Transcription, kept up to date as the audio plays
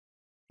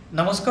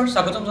নমস্কাৰ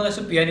স্বাগতম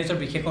জনাইছো পিআই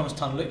নিউজৰ বিশেষ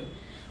অনুষ্ঠানলৈ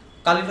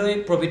কালিলৈ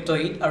পবিত্ৰ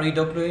ঈদ আৰু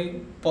ঈদক লৈ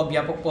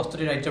ব্যাপক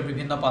প্ৰস্তুতি ৰাজ্যৰ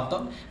বিভিন্ন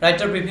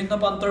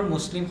প্ৰান্তৰ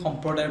মুছলিম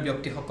সম্প্ৰদায়ৰ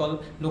ব্যক্তিসকল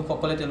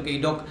লোকসকলে তেওঁলোকে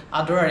ঈদক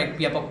আদৰাৰ এক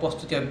ব্যাপক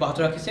প্ৰস্তুতি অব্যাহত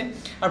ৰাখিছে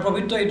আৰু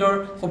পবিত্ৰ ঈদৰ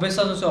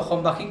শুভেচ্ছা জনাইছো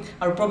অসমবাসীক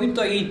আৰু পবিত্ৰ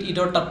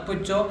ঈদৰ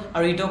তাৎপৰ্য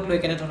আৰু ঈদক লৈ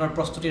কেনে ধৰণৰ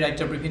প্ৰস্তুতি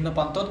ৰাজ্যৰ বিভিন্ন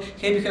প্ৰান্তত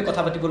সেই বিষয়ে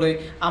কথা পাতিবলৈ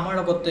আমাৰ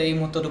লগত এই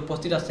মুহূৰ্তত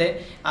উপস্থিত আছে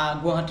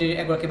গুৱাহাটীৰ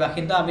এগৰাকী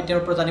বাসিন্দা আমি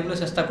তেওঁৰ পৰা জানিবলৈ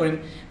চেষ্টা কৰিম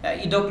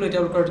ঈদক লৈ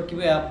তেওঁলোকৰ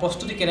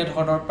প্ৰস্তুতি কেনে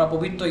ধৰণৰ বা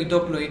পবিত্ৰ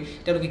ঈদক লৈ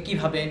তেওঁলোকে কি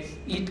ভাবে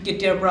ঈদ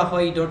কেতিয়াৰ পৰা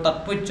হয় ঈদৰ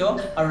তাৎপৰ্য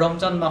আৰু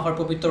ৰমজান মাহৰ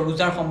পবিত্ৰ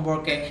ৰোজাৰ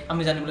সম্পৰ্কে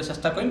আমি জানিবলৈ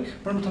চেষ্টা কৰিম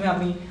প্ৰথমে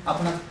আমি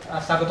আপোনাক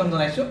স্বাগতম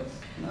জনাইছো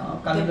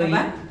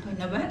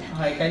ধন্যবাদ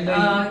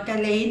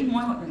কালি ঈদ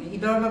মই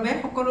ঈদৰ বাবে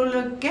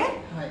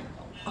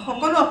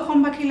সকলো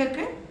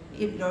অসমবাসীলৈকে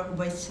ঈদৰ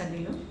শুভেচ্ছা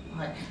দিলোঁ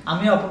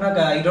আমি আপোনাক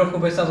ঈদৰ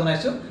শুভেচ্ছা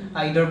জনাইছো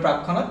ঈদৰ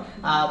প্ৰাকখনত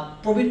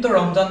পবিত্ৰ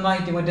ৰমজান মাহ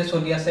ইতিমধ্যে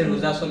চলি আছে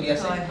ৰোজা চলি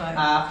আছে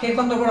সেই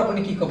সন্দৰ্ভত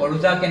আপুনি কি ক'ব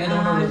ৰোজা কেনে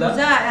ধৰণৰ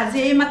ৰোজা আজি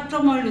এইমাত্ৰ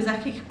মই ৰোজা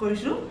শেষ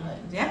কৰিছোঁ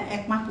যে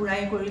এক মাহ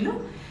পুৰাই কৰিলোঁ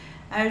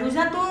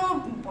ৰোজাটো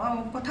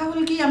কথা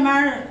হ'ল কি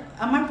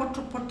আমাৰ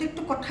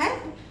প্ৰত্যেকটো কথাই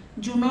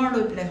জুনৰ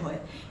লৈ পেলাই হয়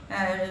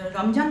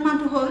ৰমজান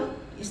মাহটো হ'ল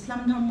ইছলাম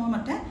ধৰ্মৰ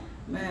মতে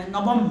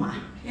নৱম মাহ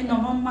এই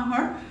নৱম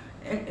মাহৰ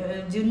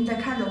জুন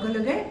দেখাৰ লগে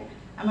লগে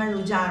আমাৰ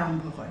ৰোজা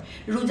আৰম্ভ হয়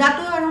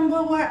ৰোজাটো আৰম্ভ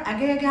হোৱাৰ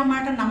আগে আগে আমাৰ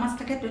এটা নামাজ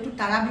থাকে এইটো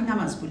তাৰাবি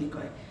নামাজ বুলি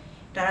কয়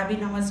তাৰাবি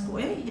নামাজ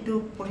কৈ সেইটো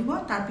পঢ়িব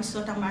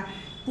তাৰপিছত আমাৰ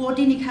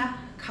পুৱতি নিশা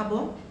খাব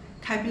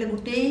খাই পেলাই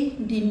গোটেই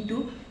দিনটো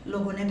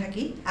লঘোণে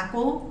থাকি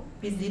আকৌ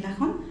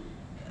পিছদিনাখন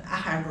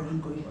আহাৰ গ্ৰহণ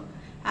কৰিব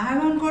আহাৰ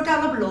গ্ৰহণ কৰোঁতে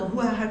অলপ লঘু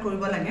আহাৰ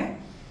কৰিব লাগে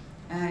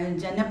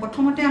যেনে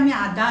প্ৰথমতে আমি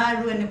আদা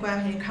আৰু এনেকুৱা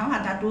হেৰি খাওঁ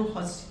আদাটো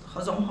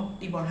হজম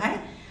শক্তি বঢ়ায়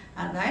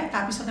আদাই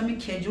তাৰপিছত আমি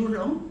খেজুৰ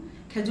লওঁ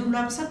খেজুৰ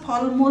লোৱাৰ পিছত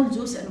ফল মূল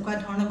জুচ এনেকুৱা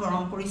ধৰণৰ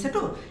গৰম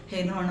পৰিছেতো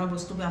সেই ধৰণৰ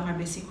বস্তুবোৰ আমাৰ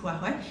বেছি খোৱা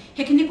হয়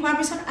সেইখিনি খোৱাৰ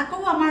পিছত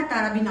আকৌ আমাৰ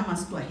তাৰাবি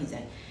নামাজটো আহি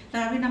যায়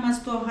তাৰাবি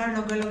নামাজটো অহাৰ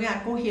লগে লগে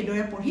আকৌ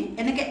সেইদৰে পঢ়ি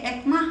এনেকৈ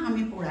একমাহ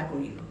আমি পূৰা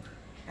কৰিলোঁ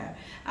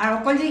আৰু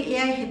অকল যে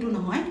এয়াই সেইটো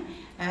নহয়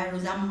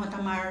ৰোজা মাহত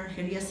আমাৰ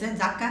হেৰি আছে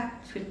জাকাত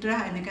ফিত্ৰা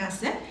এনেকৈ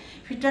আছে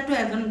ফিত্ৰাটো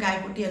এজন গাই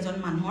প্ৰতি এজন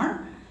মানুহৰ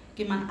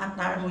কিমান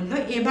তাৰ মূল্য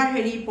এইবাৰ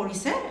হেৰি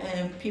পৰিছে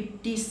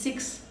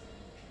 56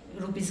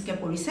 ৰুপিজকৈ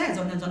পৰিছে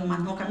এজন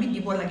মানুহক আমি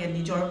দিব লাগে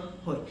নিজৰ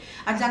হৈ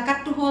আৰু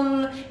জাকাতটো হ'ল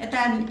এটা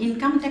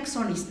ইনকাম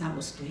টেক্সৰ নিচিনা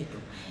বস্তু সেইটো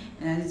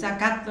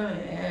জাকাত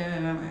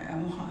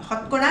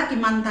শতকৰা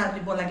কিমানটা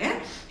দিব লাগে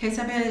সেই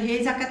হিচাপে সেই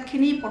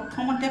জাকাতখিনি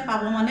প্ৰথমতে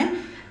পাব মানে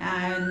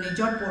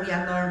নিজৰ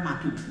পৰিয়ালৰ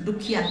মানুহ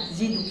দুখীয়া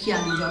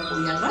নিজৰ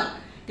পৰিয়ালৰ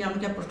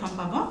তেওঁলোকে প্ৰথম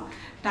পাব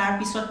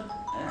তাৰপিছত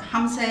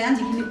হামচায়া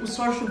যিখিনি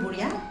ওচৰ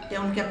চুবুৰীয়া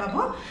তেওঁলোকে পাব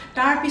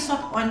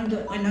তাৰপিছত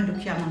অন্য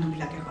দুখীয়া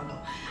মানুহবিলাকে পাব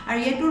আৰু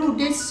এইটোৰ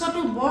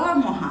উদ্দেশ্যটো বৰ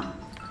মহান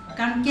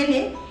কাৰণ কেলে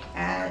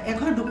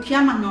এঘৰ দুখীয়া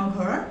মানুহৰ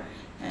ঘৰৰ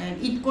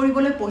ঈদ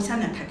কৰিবলৈ পইচা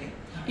নাথাকে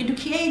কিন্তু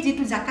সেই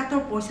যিটো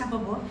জাকাতৰ পইচা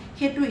পাব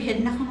সেইটো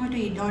সেইদিনাখন হয়তো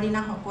ঈদৰ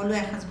দিনা সকলোৱে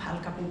এসাঁজ ভাল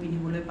কাপোৰ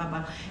পিন্ধিবলৈ পাব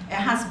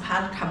এসাঁজ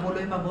ভাল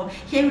খাবলৈ পাব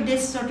সেই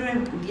উদ্দেশ্যটোৰে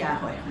দিয়া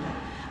হয়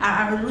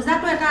আৰু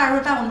ৰোজাটো আৰু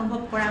এটা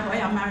অনুভৱ কৰা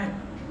হয় আমাৰ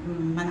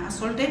মানে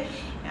আচলতে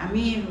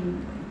আমি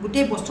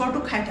গোটেই বছৰটো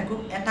খাই থাকোঁ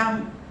এটা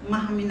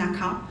মাহ আমি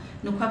নাখাওঁ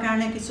নোখোৱাৰ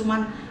কাৰণে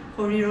কিছুমান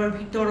শৰীৰৰ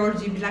ভিতৰৰ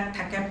যিবিলাক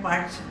থাকে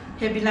পাৰ্টছ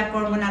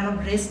সেইবিলাকৰ মানে অলপ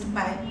ৰেষ্ট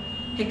পায়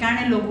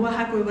সেইকাৰণে লঘু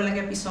আহাৰ কৰিব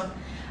লাগে পিছত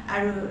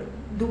আৰু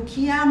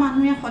দুখীয়া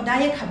মানুহে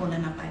সদায়ে খাবলৈ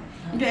নাপায়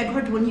কিন্তু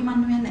এঘৰ ধনী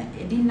মানুহে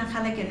এদিন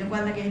নাখালে কেনেকুৱা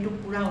লাগে সেইটো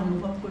পূৰা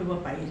অনুভৱ কৰিব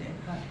পাৰিলে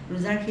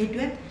ৰোজাৰ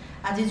সেইটোৱে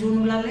আজি জোন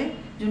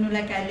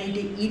ওলাই কাইলৈ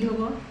এতিয়া ঈদ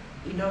হ'ব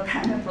ঈদৰ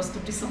কাৰণে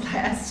প্ৰস্তুতি চলাই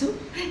আছোঁ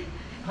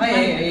হয়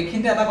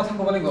এইখিনিতে এটা কথা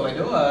ক'ব লাগিব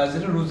বাইদেউ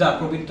যিটো ৰোজা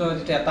পবিত্ৰ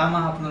যেতিয়া এটা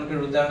মাহ আপোনালোকে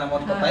ৰোজাৰ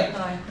নামত কটাই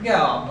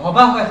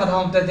ভবা হয়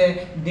সাধাৰণতে যে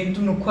দিনটো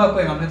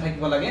নোখোৱাকৈ মানুহে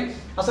থাকিব লাগে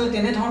আচলতে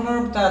তেনেধৰণৰ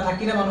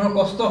থাকিলে মানুহৰ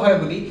কষ্ট হয়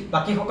বুলি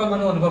বাকী সকলো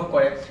মানুহ অনুভৱ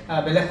কৰে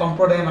বেলেগ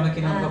সম্প্ৰদায়ৰ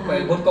মানুহখিনি অনুভৱ কৰে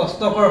বহুত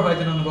কষ্টকৰ হয়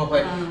যেন অনুভৱ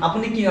হয়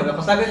আপুনি কি ভাবে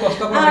সঁচাকৈ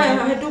কষ্টকৰ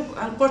সেইটো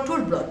কঠোৰ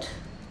ব্ৰত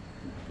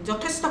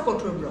যথেষ্ট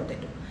কঠোৰ ব্ৰত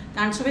এইটো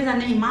কাৰণ চবেই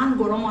জানে ইমান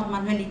গৰমত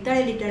মানুহে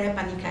লিটাৰে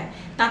পানী খায়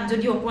তাত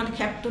যদি অকণমান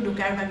খেপটো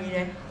ডুকাৰ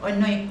ভাগিৰে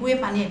অন্য একোৱে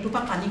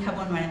এটোপা পানী খাব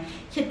নোৱাৰে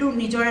সেইটো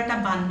নিজৰ এটা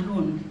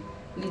বান্ধোন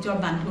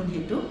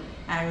সেইটো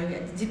আৰু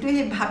যিটো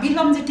ভাবি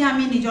ল'ম যেতিয়া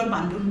আমি নিজৰ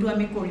বান্ধোনটো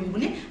আমি কৰিম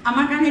বুলি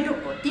আমাৰ কাৰণে এইটো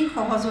অতি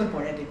সহজ হৈ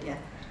পৰে তেতিয়া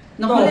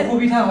নহ'লে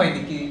অসুবিধা হয়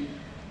নেকি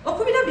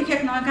অসুবিধা বিশেষ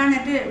নহয় কাৰণ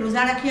ইয়াতে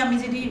ৰোজা ৰাখি আমি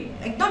যদি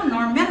একদম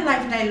নৰ্মেল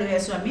লাইফষ্টাইল লৈ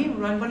আছোঁ আমি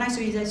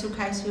বনাইছোঁ সিজাইছোঁ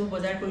খাইছোঁ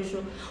বজাৰ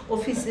কৰিছোঁ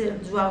অফিচ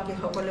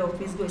যোৱাসকলে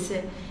অফিচ গৈছে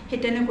সেই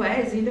তেনেকুৱাই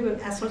যিটো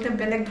আচলতে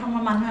বেলেগ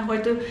ধৰ্মৰ মানুহে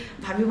হয়তো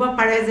ভাবিব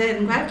পাৰে যে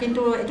এনেকুৱা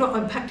কিন্তু এইটো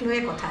অভ্যাস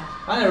লৈয়ে কথা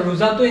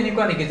ৰোজাটো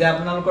এনেকুৱা নেকি যে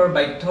আপোনালোকৰ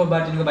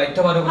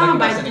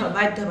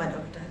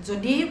বাধ্যবাধকতা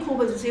যদি খুব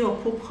বেছি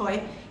অসুখ হয়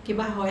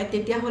কিবা হয়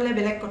তেতিয়াহ'লে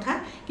বেলেগ কথা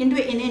কিন্তু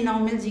এনেই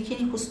নৰ্মেল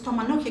যিখিনি সুস্থ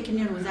মানুহ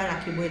সেইখিনি ৰোজা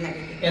ৰাখিবই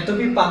লাগে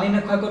এটুপি পানী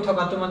নোখোৱাকৈ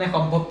থকাটো মানে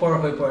সম্ভৱপৰ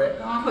হৈ পৰে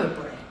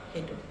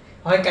সেইটো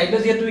হয় কাইলৈ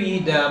যিহেতু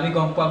ঈদ আমি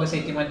গম পোৱা গৈছে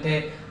ইতিমধ্যে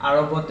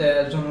আৰবত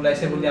জোন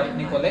ওলাইছে বুলি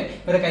আপুনি ক'লে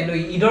কাইলৈ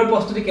ঈদৰ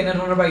প্ৰস্তুতি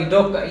কেনেধৰণৰ বা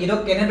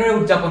ঈদক কেনেদৰে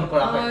উদযাপন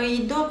কৰা হয়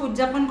ঈদক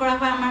উদযাপন কৰা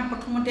হয় আমাৰ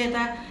প্ৰথমতে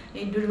এটা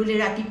ঈদ বুলি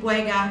ৰাতিপুৱাই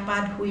গা পা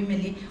ধুই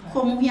মেলি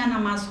সমূহীয়া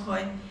নামাজ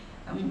হয়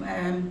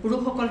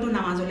পুৰুষসকলটো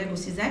নামাজলৈ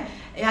গুচি যায়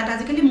ইয়াত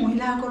আজিকালি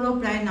মহিলাসকলেও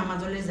প্ৰায়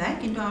নামাজলৈ যায়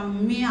কিন্তু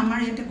আমাৰ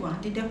ইয়াতে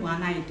গুৱাহাটীতে হোৱা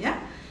নাই এতিয়া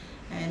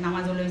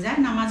নামাজলৈ যায়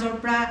নামাজৰ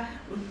পৰা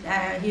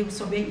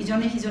চবেই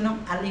ইজনে সিজনক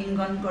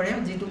আলিংগন কৰে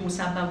যিটো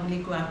মুছাফা বুলি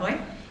কোৱা হয়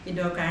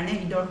ঈদৰ কাৰণে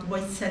ঈদৰ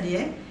শুভেচ্ছা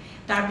দিয়ে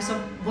তাৰপিছত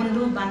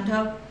বন্ধু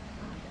বান্ধৱ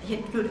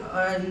সেইটো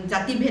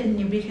জাতিভেদ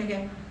নিৰ্বিশেষে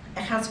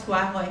এসাঁজ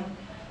খোৱা হয়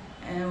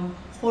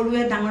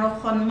সৰুৱে ডাঙৰক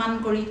সন্মান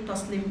কৰি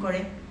তছলিম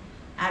কৰে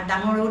আৰু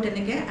ডাঙৰেও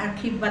তেনেকৈ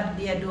আশীৰ্বাদ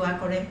দিয়ে দোৱা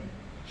কৰে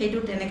সেইটো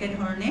তেনেকৈ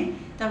ধৰণে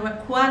তাৰপৰা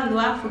খোৱা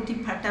লোৱা ফূৰ্তি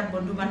ফাৰ্তা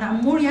বন্ধু বান্ধৱ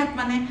মোৰ ইয়াত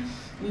মানে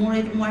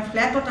মই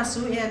ফ্লেটত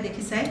আছোঁ এয়া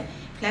দেখিছাই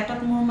ফ্লেটত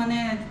মোৰ মানে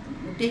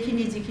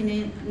গোটেইখিনি যিখিনি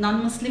নন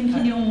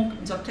মুছলিমখিনিও মোক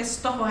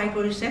যথেষ্ট সহায়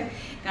কৰিছে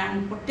কাৰণ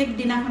প্ৰত্যেক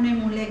দিনাখনেই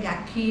মোলৈ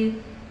গাখীৰ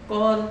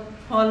কল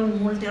ফল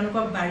মূল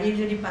তেওঁলোকৰ বাৰীৰ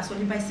যদি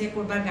পাচলি পাইছে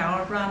ক'ৰবাত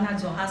গাঁৱৰ পৰা অনা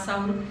জহা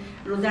চাউল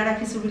ৰোজা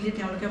ৰাখিছোঁ বুলি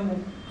তেওঁলোকে মোক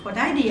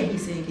সদায় দি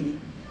আহিছে এইখিনি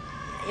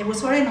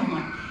এবছৰে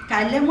নহয়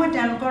কাইলৈ মই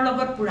তেওঁলোকৰ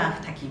লগত পূৰা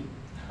থাকিম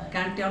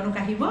কাৰণ তেওঁলোক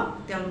আহিব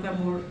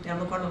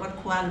তেওঁলোকৰ লগত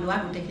খোৱা লোৱা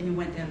গোটেইখিনি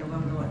মই তেওঁলোকৰ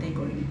লগতেই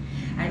কৰিম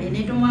আৰু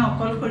এনেইতো মই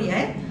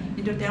অকলশৰীয়াই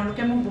কিন্তু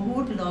তেওঁলোকে মোক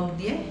বহুত লগ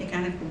দিয়ে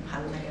সেইকাৰণে খুব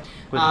ভাল লাগে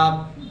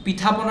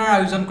পিঠা পনাৰ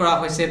আয়োজন কৰা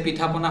হৈছে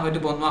পিঠা পনা হয়তো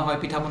বনোৱা হয়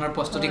পিঠা পনাৰ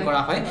প্ৰস্তুতি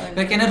কৰা হয়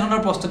কেনে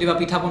ধৰণৰ প্ৰস্তুতি বা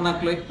পিঠা পনাক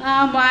লৈ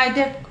মই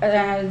এতিয়া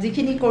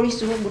যিখিনি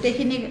কৰিছোঁ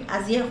গোটেইখিনি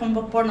আজিয়ে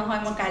সম্ভৱপৰ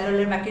নহয় মই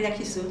কাইলৈ বাকী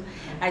ৰাখিছোঁ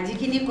আৰু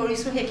যিখিনি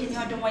কৰিছোঁ সেইখিনি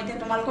হয়তো মই এতিয়া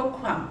তোমালোকক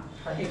খুৱাম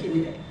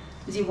সেইখিনিৰে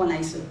যি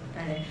বনাইছোঁ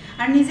তাৰে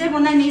আৰু নিজে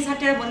বনাই নিজ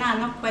হাতেৰে বনাই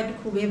আনক খুৱাইটো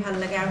খুবেই ভাল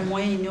লাগে আৰু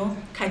মই এনেও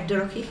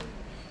খাদ্যৰসিক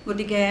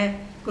গতিকে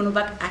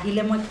কোনোবাক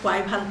আহিলে মই খুৱাই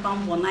ভাল পাওঁ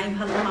বনাই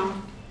ভাল পাওঁ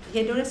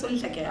সেইদৰে চলি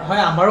থাকে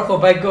হয় আমাৰো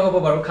সৌভাগ্য হ'ব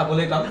বাৰু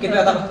খাবলৈ পাম কিন্তু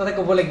এটা কথাতে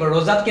ক'ব লাগিব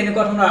ৰোজাত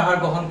কেনেকুৱা ধৰণৰ আহাৰ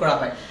গ্ৰহণ কৰা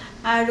হয়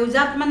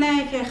ৰোজাত মানে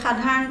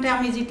সাধাৰণতে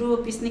আমি যিটো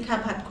পিছনিশা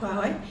ভাত খোৱা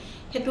হয়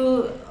সেইটো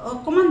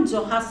অকণমান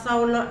জহা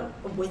চাউলৰ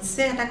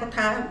অৱশ্যে এটা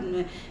কথা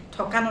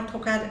থকা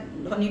নথকা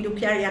ধনী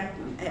দুখীয়াৰ ইয়াত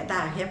এটা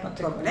আহে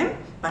প্ৰব্লেম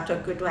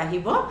পাৰ্থক্যটো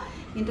আহিব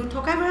কিন্তু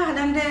থকা ঘৰে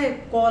সাধাৰণতে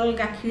কল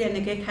গাখীৰ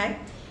এনেকৈ খায়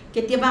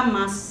কেতিয়াবা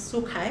মাছো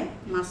খায়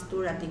মাছটো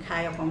ৰাতি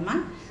খায় অকণমান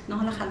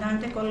নহ'লে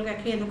সাধাৰণতে কল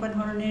গাখীৰ এনেকুৱা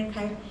ধৰণে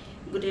খায়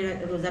গোটেই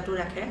ৰোজাটো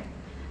ৰাখে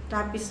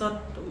তাৰপিছত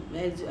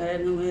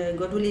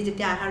গধূলি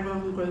যেতিয়া আহাৰ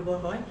গ্ৰহণ কৰিব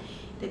হয়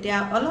তেতিয়া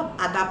অলপ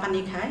আদা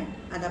পানী খায়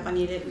আদা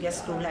পানীৰে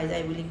গেছটো ওলাই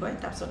যায় বুলি কয়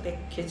তাৰপিছতে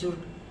খেজুৰ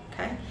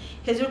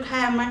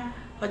খায় আমাৰ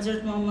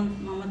হজৰত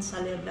মহম্মদ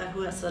ছাল্লাল্লাহু আলাইহি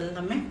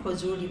ওয়াসাল্লামে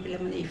খজুৰ দি পেলাই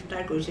মানে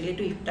ইফতাৰ কৰিছিল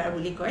এইটো ইফতাৰ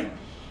বুলি কয়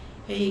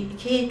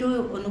সেইটো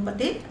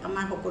অনুপাতে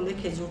আমাৰ সকলোৱে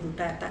খেজুৰ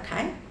দুটা এটা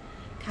খায়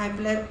খাই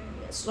পেলাই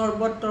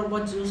চৰ্বত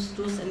তৰ্বত জুচ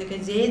টুচ এনেকৈ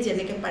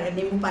যেনেকৈ পাৰে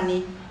নেমু পানী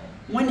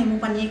মই নেমু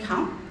পানীয়ে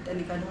খাওঁ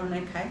তেনেকুৱা ধৰণে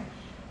খায়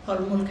ফল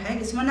মূল খায়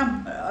কিছুমানে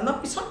অলপ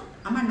পিছত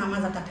আমাৰ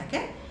নামাজ এটা থাকে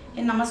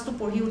সেই নামাজটো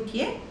পঢ়ি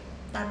উঠিয়ে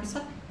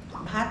তাৰপিছত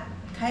ভাত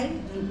খায়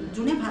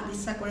যোনে ভাত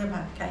ইচ্ছা কৰে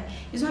ভাত খায়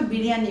কিছুমান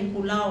বিৰিয়ানী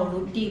পোলাও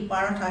ৰুটি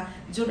পৰঠা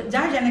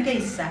যাৰ যেনেকৈ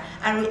ইচ্ছা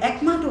আৰু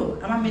একমাহটো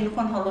আমাৰ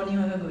মেনুখন সলনি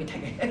হৈ গৈ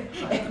থাকে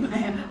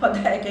একমাহে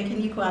সদায়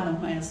একেখিনি খোৱা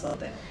নহয়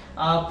আচলতে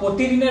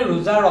প্ৰতিদিনে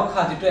ৰোজা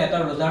ৰখা যিটো এটা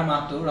ৰোজাৰ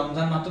মাহটো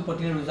ৰমজান মাহটো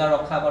প্ৰতিদিনে ৰোজা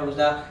ৰখা বা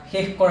ৰোজা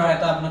শেষ কৰাৰ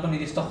এটা আপোনালোকৰ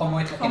নিৰ্দিষ্ট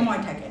সময়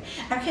থাকে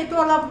আৰু সেইটো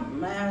অলপ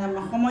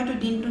সময়টো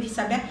দিনটো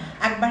হিচাপে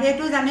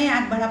আগবাঢ়িয়েতো জানেই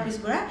আগবাঢ়া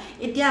পিছপৰা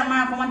এতিয়া আমাৰ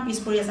অকণমান পিছ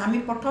পৰি আছে আমি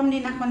প্ৰথম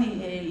দিনাখন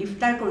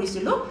ইফতাৰ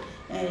কৰিছিলোঁ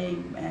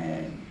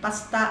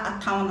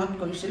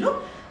 5:58 কৰিছিলোঁ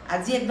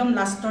আজি একদম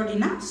লাষ্টৰ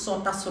দিনা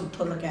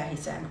 6:14লৈকে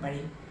আহিছে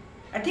আগবাঢ়ি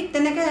আৰু ঠিক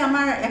তেনেকৈ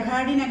আমাৰ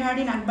 11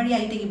 দিন আগবাঢ়ি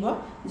আহি থাকিব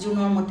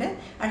জুনৰ মতে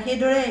আৰু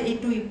সেইদৰে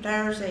এইটো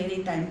ইফতাৰৰ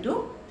টাইমটো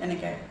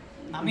তেনেকৈ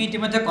আমি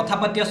ইতিমধ্যে কথা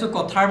পাতি আছোঁ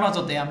কথাৰ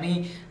মাজতে আমি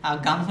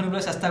গান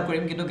শুনিবলৈ চেষ্টা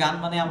কৰিম কিন্তু গান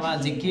মানে আমাৰ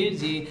জিকিৰ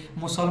যি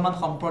মুছলমান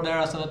সম্প্ৰদায়ৰ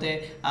আচলতে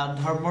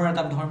ধৰ্মৰ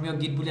এটা ধৰ্মীয়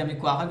গীত বুলি আমি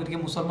কোৱা হয় গতিকে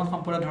মুছলমান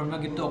সম্প্ৰদায়ৰ ধৰ্মীয়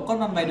গীতটো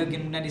অকণমান বাইদেউ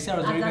গীত শুনাই দিছে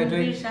আৰু জুৰি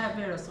বাইদেৱে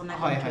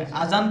হয়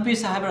আজান পীৰ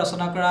চাহেবে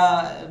ৰচনা কৰা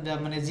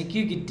মানে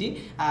জিকিৰ গীতটি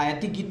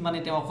এটি গীত মানে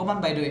তেওঁ অকণমান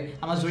বাইদেৱে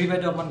আমাৰ জুৰি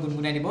বাইদেৱে অকণমান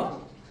গুণগুণাই দিব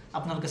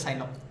আপোনালোকে চাই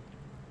লওক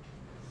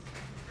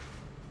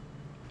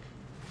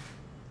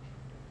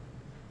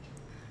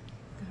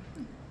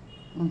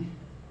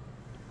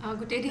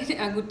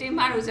গোটেই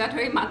মাহ ৰোজা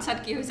ধৰি মাত চাত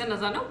কি হৈছে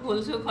নাজানো ভুল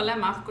চুক হ'লে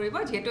মাফ কৰিব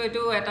যিহেতু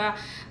এইটো এটা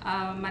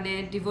মানে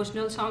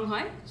ডিভ'চনেল ছং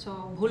হয় চ'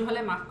 ভুল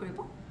হ'লে মাফ কৰিব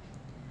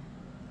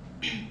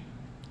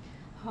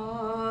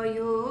হয়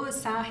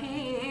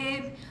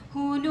চাহেব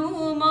শুনো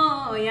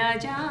মই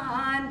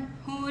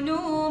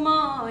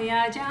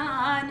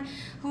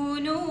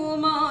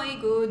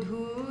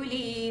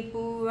গধূলি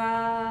পুৱা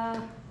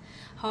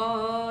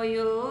হয়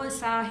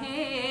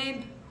চাহেব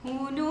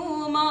শুনো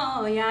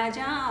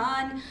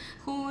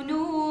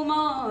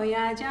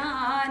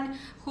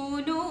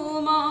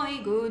মই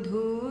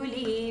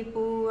গধূলি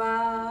পুৱা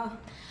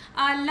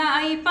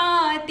আলাই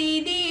পাতি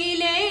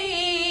দিলে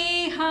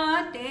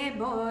হাতে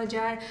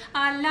বজাৰ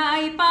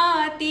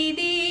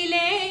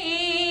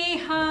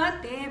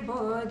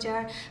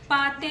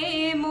পাতে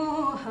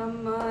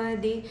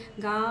মোহাম্মদী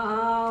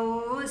গাঁও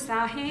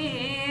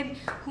চাহেব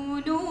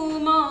শুনো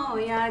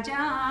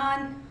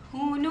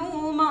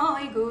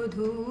মই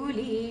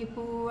গধূলি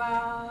পুৱা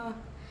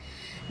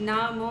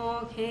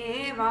নামক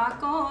সেৱা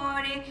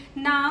কৰে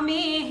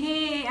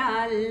নামেহে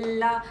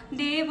আল্লাহ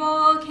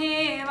দেৱক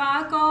সেৱা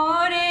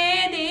কৰে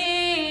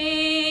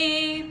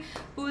দেৱ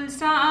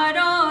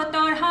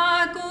পুলচাৰৰ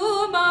হাকু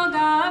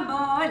বগাব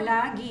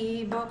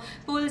লাগিব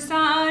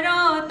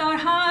পুলচাৰৰ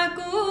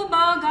হাকু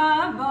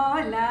বগাব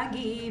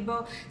লাগিব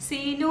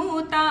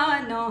চিনুতা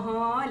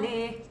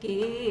নহ'লে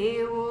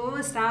কেও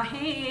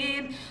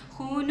চাহেব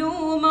শুনো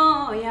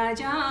মই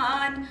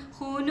আজান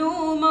শুনো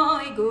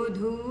মই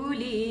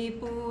গধূলি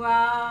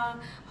পুৱা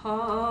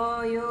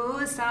হয়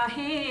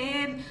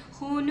চাহেব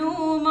শুনো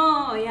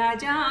মই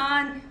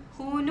আজান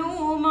শুনো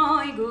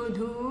মই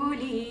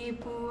গধূলি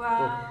পুৱা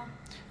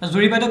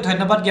জুৰি বাইদেউক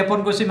ধন্যবাদ জ্ঞাপন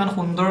কৰিছোঁ ইমান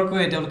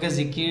সুন্দৰকৈ তেওঁলোকে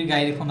জিকিৰ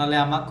গাই শুনালে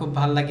আমাক খুব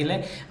ভাল লাগিলে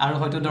আৰু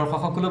হয়তো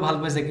দৰ্শকসকলেও ভাল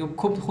পাইছে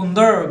খুব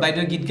সুন্দৰ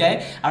বাইদেউ গীত গায়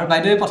আৰু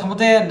বাইদেৱে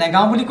প্ৰথমতে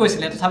নেগাওঁ বুলি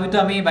কৈছিলে তথাপিতো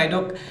আমি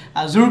বাইদেউক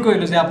জোৰ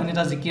কৰিলোঁ যে আপুনি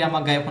এটা জিকিৰ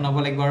আমাক গাই শুনাব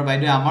লাগিব আৰু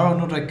বাইদেৱে আমাৰ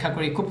অনুৰোধ ৰক্ষা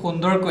কৰি খুব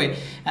সুন্দৰকৈ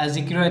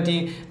জিকিৰৰ এটি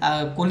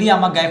কলি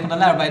আমাক গাই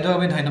শুনালে আৰু বাইদেউক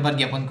আমি ধন্যবাদ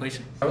জ্ঞাপন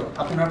কৰিছোঁ আৰু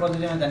আপোনাৰ পৰা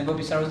যদি আমি জানিব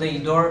বিচাৰোঁ যে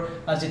ঈদৰ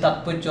যি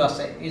তাৎপৰ্য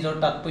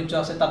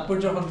আছে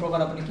তাৎপৰ্যৰ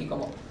সম্পৰ্কত আপুনি কি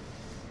ক'ব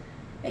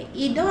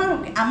ঈদৰ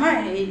আমাৰ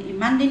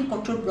ইমান দিন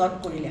কঠোৰ ব্ৰত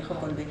কৰিলে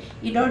সকলোৱে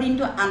ঈদৰ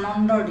দিনটো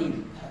আনন্দৰ দিন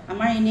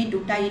আমাৰ এনেই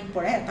দুটা ঈদ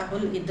পৰে এটা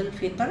হ'ল ঈদ উল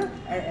ফিতৰ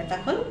আৰু এটা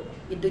হ'ল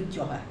ঈদ উল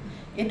জহা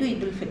এইটো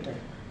ঈদ উল ফিতৰ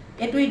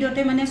এইটো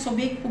ঈদতে মানে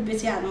চবেই খুব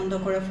বেছি আনন্দ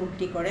কৰে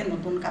ফূৰ্তি কৰে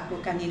নতুন কাপোৰ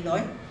কানি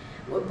লয়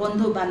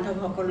বন্ধু বান্ধৱ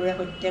সকলোৰে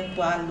সৈতে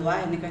খোৱা লোৱা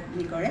এনেকুৱা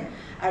কৰে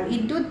আৰু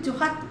ঈদ উল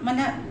জোহাত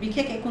মানে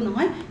বিশেষ একো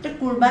নহয় এইটো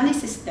কুৰবানী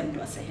ছিষ্টেমটো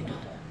আছে সেইটো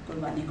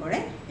কুৰবানী কৰে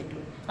সেইটো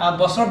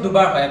বছৰ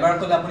দুবাৰ হয় এবাৰ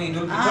ক'লে আপুনি ঈদ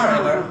উল ফিতৰ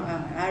এবাৰ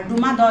আৰু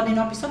 2-10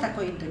 দিনৰ পিছত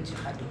আকৌ ঈদ উল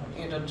জোহাটো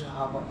ঈদ উল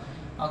জোহা হ'ব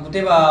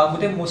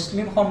গোটেই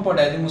মুছলিম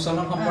সম্প্ৰদায় যি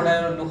মুছলমান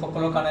সম্প্ৰদায়ৰ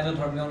লোকসকলৰ কাৰণে এটা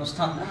ধৰ্মীয়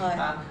অনুষ্ঠান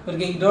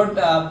গতিকে ঈদৰ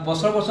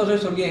বছৰ ধৰি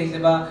চলি আহিছে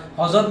বা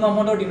হজৰত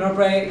মহম্মদৰ দিনৰ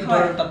পৰাই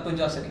ঈদৰ তাৎপৰ্য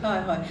আছে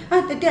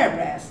হয় তেতিয়াৰ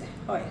পৰাই আছে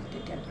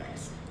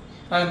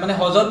হয় মানে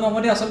হজৰত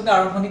মহম্মদে আচলতে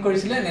আৰম্ভণি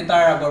কৰিছিলে নে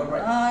তাৰ আগৰ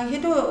পৰাই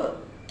সেইটো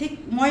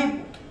মই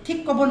ঠিক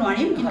ক'ব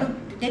নোৱাৰিম কিন্তু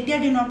তেতিয়াৰ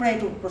দিনৰ পৰা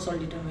এইটো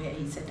প্ৰচলিত হৈ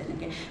আহিছে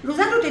তেনেকৈ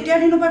ৰোজাটো তেতিয়াৰ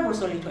দিনৰ পৰা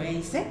প্ৰচলিত হৈ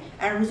আহিছে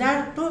আৰু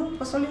ৰোজাটো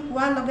প্ৰচলিত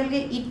হোৱাৰ লগে লগে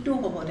ঈদটো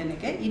হ'ব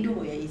তেনেকৈ ঈদো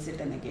হৈ আহিছে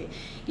তেনেকৈ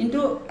কিন্তু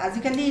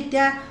আজিকালি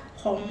এতিয়া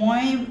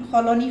সময়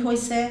সলনি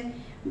হৈছে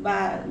বা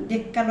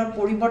দেশকালৰ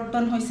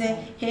পৰিৱৰ্তন হৈছে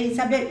সেই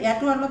হিচাপে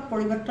ইয়াতো অলপ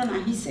পৰিৱৰ্তন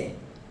আহিছে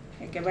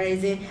একেবাৰে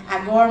যে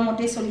আগৰ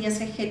মতে চলি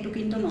আছে সেইটো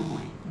কিন্তু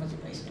নহয়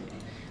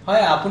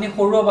হয় আপুনি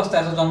সৰু অৱস্থাত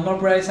আছে জন্মৰ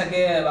পৰাই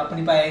চাগে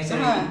আপুনি পাই আহিছে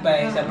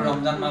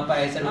ৰমজান মাহ পাই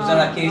আহিছে ৰোজা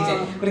ৰাখি আহিছে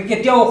গতিকে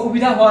কেতিয়াও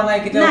অসুবিধা হোৱা নাই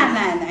কেতিয়াও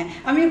নাই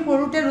আমি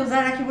সৰুতে ৰোজা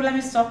ৰাখিবলৈ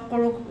আমি চখ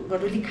কৰোঁ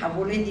গধূলি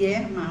খাবলৈ দিয়ে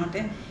মাহঁতে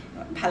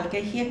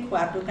ভালকৈ সেই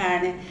খোৱাটোৰ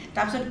কাৰণে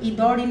তাৰপিছত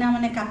ঈদৰ দিনা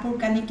মানে কাপোৰ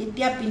কানি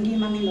কেতিয়া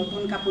পিন্ধিম আমি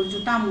নতুন কাপোৰ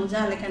জোতা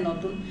মোজালৈকে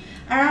নতুন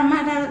আৰু আমাৰ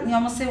এটা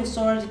নিয়ম আছে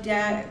ওচৰৰ যেতিয়া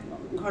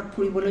ঘৰত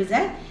ফুৰিবলৈ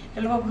যায়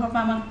তেওঁলোকৰ ঘৰৰ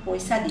পৰা আমাক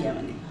পইচা দিয়ে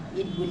মানে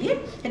ঈদ বুলি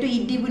সেইটো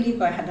ঈদী বুলি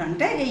কয়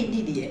সাধাৰণতে সেই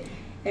ঈদী দিয়ে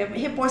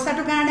সেই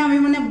পইচাটোৰ কাৰণে আমি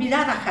মানে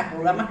বিৰাট আশা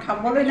কৰোঁ আমাক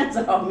খাবলৈ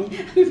নাযাওঁ আমি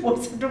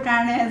পইচাটোৰ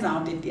কাৰণেহে যাওঁ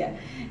তেতিয়া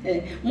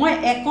মই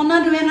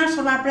 1-2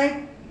 চলাৰ পৰাই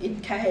ঈদ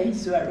খাই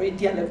আহিছোঁ আৰু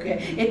এতিয়ালৈকে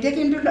এতিয়া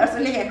কিন্তু ল'ৰা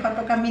ছোৱালীক 100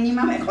 টকা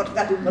মিনিমাম 100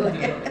 টকা দিব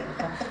লাগে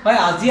হয়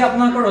আজি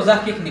আপোনালোকৰ ৰোজা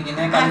শেষ নেকি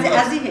নে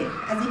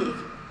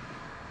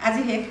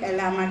আজি শেষ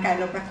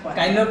কাইলৈৰ পৰা খোৱা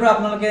কাইলৈৰ পৰা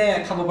আপোনালোকে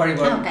খাব পাৰিব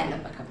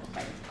কাইলৈৰ পৰা খাব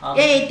পাৰিব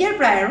এতিয়াৰ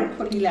প্ৰায় আৰু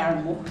খুলিলে আৰু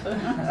মোক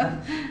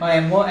হয়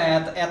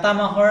এটা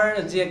মাহৰ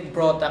যি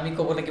ব্ৰত আমি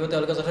ক'ব লাগিব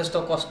তেওঁলোকে যথেষ্ট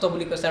কষ্ট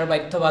বুলি কৈছে আৰু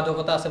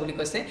বাধ্যবাধকতা আছে বুলি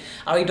কৈছে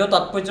আৰু ঈদৰ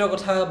তাৎপৰ্যৰ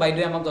কথা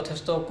বাইদেৱে আমাক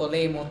যথেষ্ট ক'লে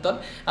এই মুহূৰ্তত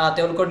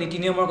তেওঁলোকৰ নীতি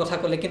নিয়মৰ কথা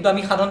ক'লে কিন্তু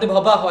আমি সাধাৰণতে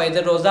ভবা হয়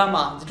যে ৰজা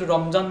মাহ যিটো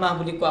ৰমজান মাহ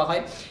বুলি কোৱা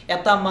হয়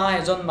এটা মাহ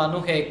এজন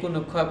মানুহে একো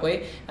নোখোৱাকৈ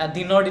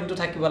দিনৰ দিনটো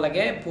থাকিব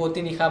লাগে পুৱতি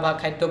নিশা বা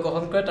খাদ্য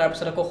গ্ৰহণ কৰে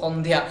তাৰপিছত আকৌ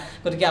সন্ধিয়া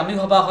গতিকে আমি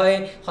ভবা হয়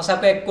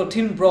সঁচাকৈ এক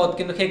কঠিন ব্ৰত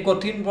কিন্তু সেই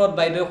কঠিন ব্ৰত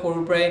বাইদেৱে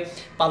সৰুৰ পৰাই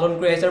পালন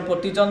কৰি আহিছে আৰু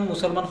প্ৰতিজন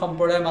মুছলমান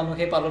সম্প্ৰদায়ৰ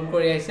মানুহে পালন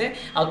কৰি আহিছে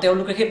আৰু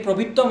তেওঁলোকে সেই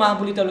পবিত্ৰ মাহ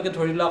বুলি তেওঁলোকে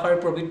ধৰি লোৱা হয়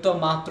পবিত্ৰ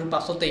মাহটোৰ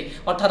পাছতেই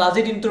অৰ্থাৎ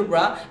আজিৰ দিনটোৰ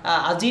পৰা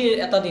আজিৰ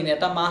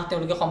এটা মাহ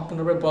তেওঁলোকে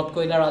সম্পূৰ্ণৰূপে ব্ৰত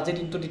কৰিলে আৰু আজিৰ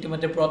দিনটোত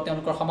ইতিমধ্যে ব্ৰত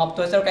তেওঁলোকৰ সমাপ্ত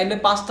হৈছে আৰু কাইলৈ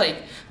 5 তাৰিখ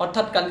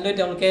অৰ্থাৎ কালিলৈ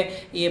তেওঁলোকে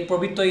এই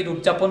পবিত্ৰ ঈদ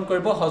উদযাপন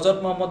কৰিব হজৰত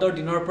মহম্মদৰ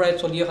দিনৰ পৰাই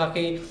চলি অহা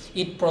সেই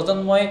ঈদ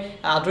প্ৰজন্মই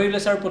আদৰি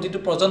লৈছে আৰু প্ৰতিটো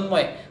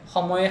প্ৰজন্মই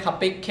সময়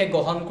সাপেক্ষে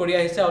গ্ৰহণ কৰি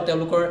আহিছে আৰু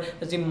তেওঁলোকৰ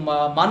যি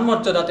মান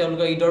মৰ্যাদা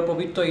তেওঁলোকৰ ঈদৰ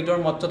পবিত্ৰ ঈদৰ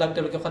মৰ্যাদাক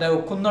তেওঁলোকে সদায়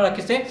অক্ষুণ্ণ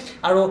ৰাখিছে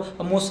আৰু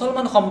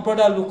মুছলমান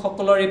সম্প্ৰদায়ৰ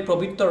লোকসকলৰ এই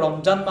পবিত্ৰ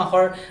ৰমজান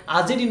মাহৰ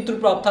আজিৰ দিনটোৰ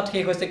পৰা অৰ্থাৎ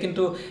শেষ হৈছে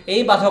কিন্তু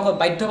এই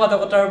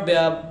বাধ্যবাধকতাৰ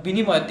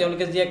বিনিময়ত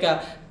তেওঁলোকে যি এক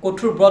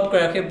কঠোৰ ব্ৰত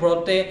কৰে সেই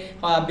ব্ৰতে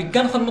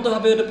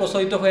বিজ্ঞানসন্মতভাৱে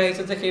প্ৰচলিত হৈ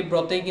আহিছে যে সেই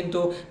ব্ৰতেই কিন্তু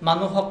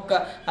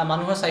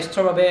মানুহৰ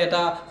স্বাস্থ্যৰ বাবে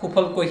এটা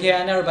সুফল কঢ়িয়াই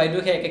আনে আৰু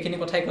বাইদেউ সেই একেখিনি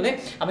কথাই ক'লে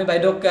আমি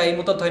বাইদেউক এই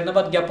মুহূৰ্তত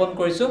ধন্যবাদ জ্ঞাপন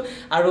কৰিছোঁ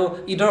আৰু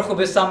ঈদৰ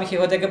শুভেচ্ছা আমি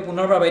শেহতীয়াকৈ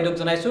পুনৰবাৰ বাইদেউক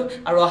জনাইছোঁ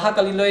আৰু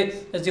অহাকালিলৈ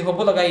যি হ'ব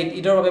লগা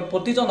ঈদৰ বাবে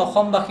প্ৰতিজন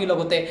অসমবাসীৰ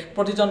লগতে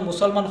প্ৰতিজন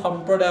মুছলমান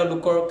সম্প্ৰদায়ৰ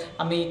লোকক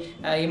আমি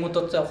এই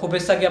মুহূৰ্তত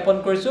শুভেচ্ছা জ্ঞাপন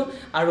কৰিছোঁ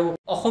আৰু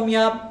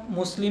অসমীয়া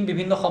মুছলিম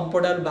বিভিন্ন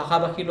সম্প্ৰদায়ৰ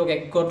ভাষাভাষী লোক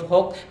একগোট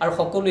হওক আৰু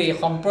সকলোৱে এই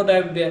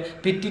সম্প্ৰদায়ৰ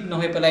ভিত্তিত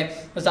নহৈ পেলাই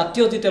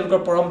জাতীয় যি তেওঁলোকৰ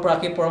পৰম্পৰা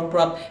সেই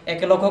পৰম্পৰাত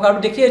একেলগ হওক আৰু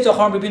দেখি আহিছোঁ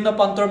অসমৰ বিভিন্ন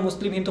প্ৰান্তৰ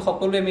মুছলিম হিন্দু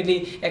সকলোৱে মিলি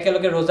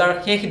একেলগে ৰোজাৰ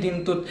শেষ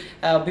দিনটোত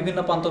বিভিন্ন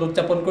প্ৰান্তত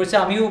উদযাপন কৰিছে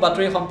আমিও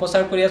বাতৰি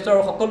সম্প্ৰচাৰ কৰি আছোঁ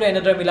আৰু সকলোৱে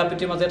এনেদৰে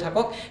মিলাপ্ৰীতিৰ মাজে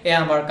থাকক এয়া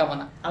আমাৰ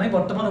কামনা আমি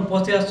বৰ্তমান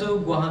উপস্থিত আছোঁ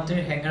গুৱাহাটীৰ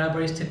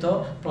হেঙেৰাবাৰীস্থিত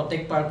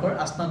প্ৰত্যেক পাৰ্কৰ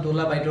আস্না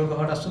দৌলা বাইদেউৰ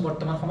ঘৰত আছোঁ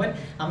বৰ্তমান সময়ত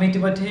আমি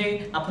ইতিমধ্যে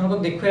আপোনালোকক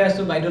দেখুৱাই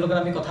আছোঁ বাইদেউৰ লগত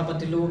আমি কথা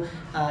পাতিলোঁ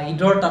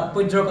ঈদৰ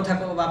তাৎপৰ্যৰ কথা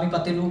আমি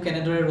পাতিলোঁ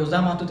কেনেদৰে ৰোজা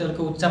মাহটো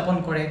তেওঁলোকে উদযাপন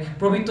কৰে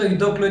পবিত্ৰ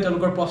ঈদক লৈ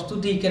তেওঁলোকৰ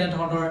প্ৰস্তুতি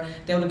কেনেধৰণৰ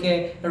তেওঁলোকে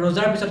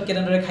ৰোজাৰ পিছত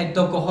কেনেদৰে খাদ্য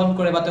গ্ৰহণ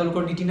কৰে বা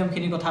তেওঁলোকৰ নীতি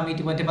নিয়মখিনিৰ কথা আমি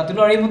ইতিমধ্যে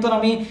পাতিলোঁ আৰু এই মুহূৰ্তত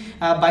আমি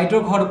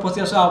বাইদেউৰ ঘৰত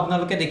উপস্থিত আছোঁ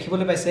আপোনালোকে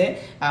দেখিবলৈ পাইছে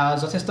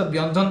যথেষ্ট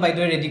ব্যঞ্জন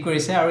বাইদেৱে ৰেডি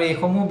কৰিছে আৰু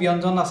এইসমূহ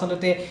ব্যঞ্জন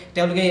আচলতে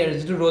তেওঁলোকে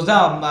যিটো ৰোজা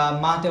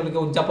মাহ তেওঁলোকে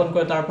উদযাপন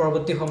কৰে তাৰ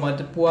পৰৱৰ্তী সময়ত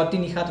পুৱাতি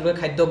নিশা তেওঁলোকে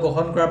খাদ্য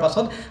গ্ৰহণ কৰাৰ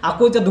পাছত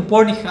আকৌ যেতিয়া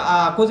দুপৰ নিশা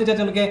আকৌ যেতিয়া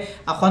তেওঁলোকে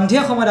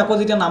সন্ধিয়া সময়ত আকৌ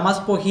যেতিয়া নামাজ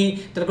পঢ়ি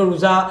তেওঁলোকৰ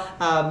ৰোজা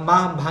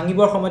মাহ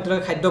ভাঙিবৰ সময়ত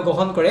তেওঁলোকে খাদ্য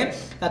গ্ৰহণ কৰে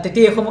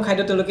তেতিয়া এইসমূহ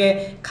খাদ্য তেওঁলোকে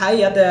খাই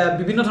ইয়াত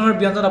বিভিন্ন ধৰণৰ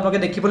ব্যঞ্জন আপোনালোকে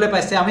দেখিবলৈ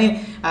পাইছে আমি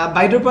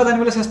বাইদেউৰ পৰা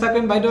জানিবলৈ চেষ্টা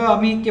কৰিম বাইদেউ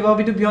আমি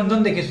কেইবাবিধো ব্যঞ্জন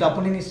দেখিছোঁ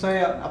আপুনি নিশ্চয়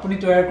আপুনি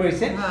তৈয়াৰ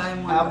কৰিছে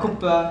খুব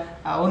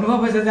অনুভৱ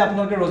হৈছে যে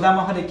আপোনালোকে ৰোজা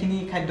মাহত এইখিনি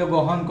খাদ্য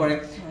গ্ৰহণ কৰে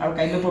আৰু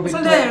কাইলৈ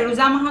আচলতে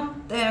ৰোজা মাহত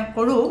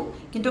কৰোঁ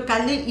কিন্তু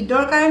কালি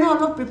ঈদৰ কাৰণে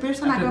অলপ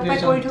প্ৰিপেৰেশ্যন আগৰ পৰাই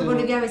কৰি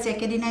থ'বলগীয়া হৈছে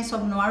একেদিনাই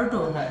চব নোৱাৰোতো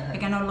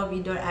সেইকাৰণে অলপ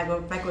ঈদৰ আগৰ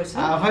পৰাই কৰিছোঁ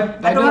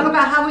তোমালোকে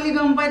আহা বুলি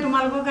গম পাই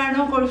তোমালোকৰ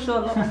কাৰণেও কৰিছোঁ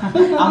অলপ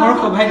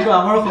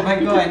আমাৰো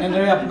সৌভাগ্য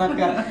এনেদৰে আপোনাক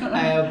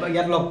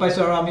ইয়াত লগ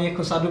পাইছোঁ আৰু আমি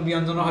সুস্বাদু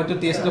ব্যঞ্জনৰ হয়তো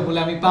টেষ্ট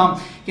ল'বলৈ আমি পাম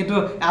কিন্তু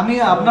আমি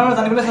আপোনাৰ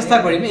জানিবলৈ চেষ্টা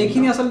কৰিম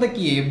এইখিনি আচলতে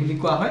কি বুলি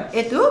কোৱা হয়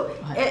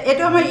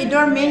এইটো আমাৰ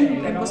ঈদৰ মেইন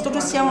বস্তুটো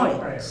চেৱৈ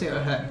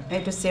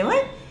এইটো চেৱৈ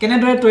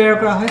কেনেদৰে তৈয়াৰ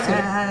কৰা হয়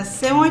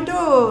চেৱৈটো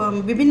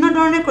বিভিন্ন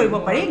ধৰণে কৰিব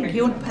পাৰি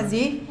ঘিউত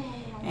ভাজি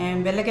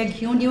বেলেগে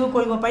ঘিউ দিও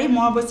কৰিব পাৰি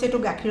মই অৱশ্যে এইটো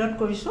গাখীৰত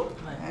কৰিছোঁ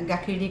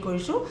গাখীৰ দি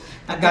কৰিছোঁ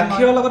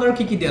গাখীৰৰ লগত আৰু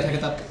কি কি দিয়া থাকে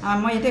তাত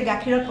মই এতিয়া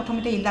গাখীৰত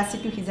প্ৰথমতে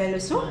ইলাচিটো সিজাই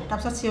লৈছোঁ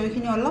তাৰপিছত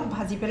চেৱৈখিনি অলপ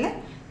ভাজি পেলাই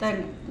তাত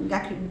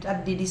গাখীৰ তাত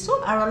দি দিছোঁ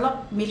আৰু অলপ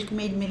মিল্ক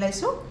মেইড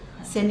মিলাইছোঁ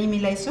চেনি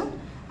মিলাইছোঁ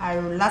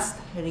আৰু লাষ্ট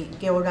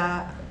কেওৰা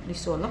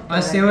দিছোঁ অলপ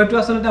চেৱৈটো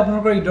আচলতে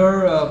আপোনালোকৰ ঈদৰ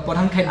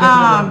প্ৰধান খাদ্য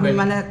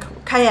মানে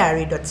খায় আৰু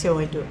ঈদত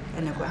চেৱৈটো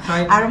এনেকুৱা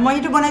আৰু মই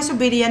এইটো বনাইছোঁ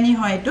বিৰিয়ানী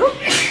হয় এইটো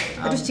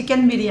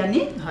চিকেন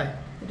বিৰিয়ানী হয়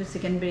এইটো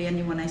চিকেন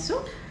বিৰিয়ানী বনাইছোঁ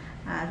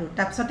আৰু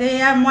তাৰপিছতে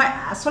এয়া মই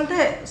আচলতে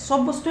চব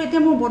বস্তু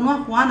এতিয়া মোৰ বনোৱা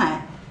হোৱা নাই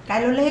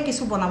কাইলৈহে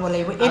কিছু বনাব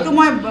লাগিব এইটো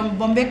মই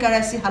বম্বে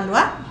কৰাচি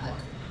হালোৱা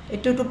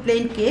এইটোতো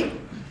প্লেইন কেক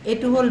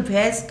এইটো হ'ল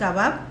ভেজ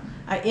কাবাব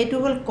আৰু এইটো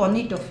হ'ল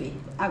কণী টফি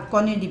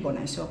কণী দি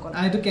বনাইছোঁ অকল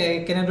এইটো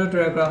কেনেদৰে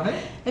তৈয়াৰ কৰা হয়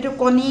এইটো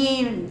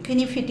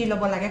কণীখিনি ফিটি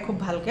ল'ব লাগে খুব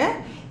ভালকৈ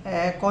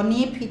কণী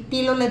ফিটি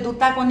ল'লে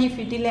দুটা কণী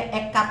ফিটিলে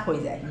 1 কাপ হৈ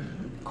যায়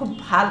খুব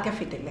ভালকৈ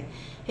ফিটিলে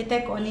এতিয়া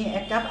কণী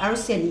 1 কাপ আৰু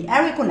চেনি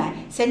আৰু একো নাই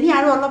চেনি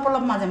আৰু অলপ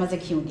অলপ মাজে মাজে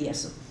ঘিউ দি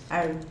আছোঁ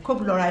আৰু খুব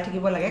লৰাই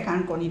থাকিব লাগে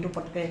কাৰণ কণীটো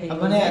পটকৈ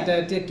মানে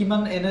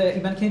কিমান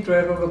ইমানখিনি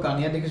তৈয়াৰ কৰিব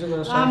কাৰণে ইয়াত দেখিছোঁ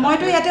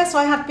মইতো ইয়াতে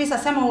 6-7 পিচ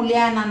আছে মই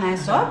উলিয়াই অনা নাই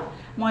চব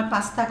মই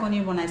 5টা কণী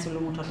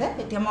বনাইছিলোঁ মুঠতে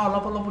এতিয়া মই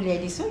অলপ অলপ উলিয়াই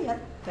দিছোঁ ইয়াত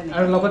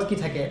আৰু লগত কি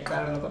থাকে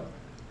তাৰ লগত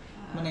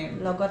মানে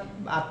লগত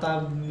আটা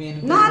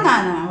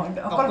না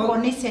অকল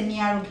কণী চেনি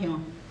আৰু ঘিউ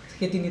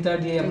সেই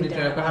 3 দিয়ে আপুনি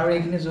তৈয়াৰ কৰে আৰু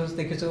এইখিনি জুচ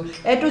দেখিছোঁ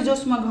এইটো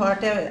জুচ মই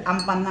ঘৰতে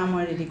আমপান্না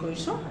মই ৰেডি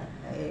কৰিছোঁ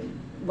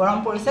গৰম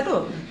পৰিছেতো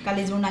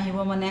কালি জোন আহিব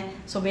মানে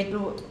চবেইটো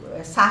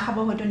চাহ খাব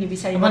হয়তো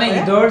নিবিচাৰিব মানে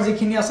ঈদৰ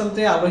যিখিনি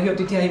আচলতে আলহী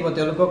অতিথি আহিব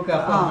তেওঁলোকক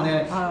মানে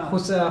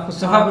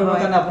শুশ্ৰূষা কৰিবৰ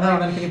কাৰণে আপোনাৰ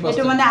ইমানখিনি প্ৰস্তুত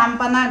এইটো মানে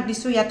আমপানা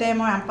দিছোঁ ইয়াতে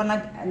মই আমপানা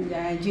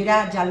জিৰা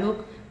জালুক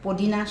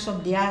পদিনা চব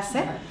দিয়া আছে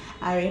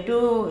আৰু এইটো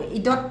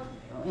ঈদত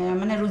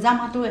মানে ৰোজা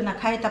মাহটো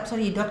নাখায় তাৰপিছত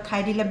ঈদত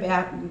খাই দিলে বেয়া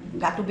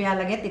গাটো বেয়া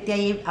লাগে তেতিয়া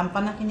এই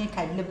আমপানাখিনি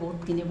খাই দিলে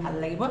বহুতখিনি ভাল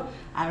লাগিব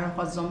আৰু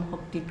হজম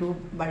শক্তিটো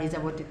বাঢ়ি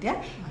যাব তেতিয়া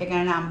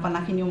সেইকাৰণে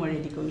আমপানাখিনিও মই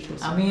ৰেডি কৰি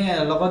থৈছোঁ আমি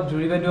লগত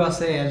জুৰি বাইদেউ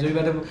আছে জুৰি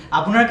বাইদেউ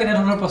আপোনাৰ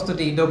কেনেধৰণৰ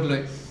প্ৰস্তুতি ঈদক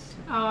লৈ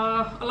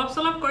অলপ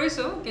চলপ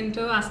কৰিছোঁ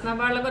কিন্তু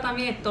আসনাবাৰ লগত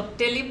আমি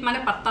টোটেলি মানে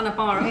পাত্তা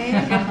নাপাওঁ আৰু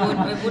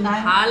বহুত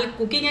ভাল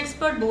কুকিং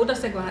এক্সপাৰ্ট বহুত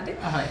আছে গুৱাহাটীত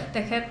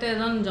তেখেত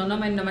এজন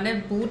জনমান্য মানে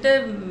বহুতে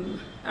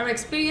আৰু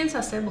এক্সপিৰিয়েঞ্চ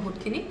আছে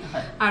বহুতখিনি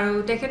আৰু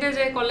তেখেতে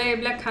যে ক'লে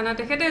এইবিলাক খানা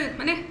তেখেতে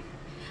মানে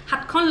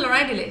হাতখন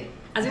লৰাই দিলে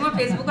আজি মই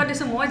ফেচবুকত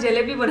দিছোঁ মই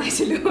জেলেবি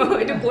বনাইছিলোঁ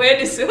এইটো কৈয়ে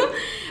দিছোঁ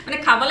মানে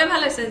খাবলৈ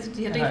ভাল হৈছে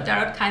যিহেতু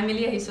ইফতাৰত খাই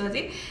মেলি আহিছোঁ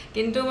আজি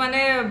কিন্তু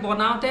মানে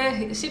বনাওঁতে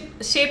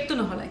শ্বেপটো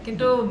নহ'লে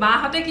কিন্তু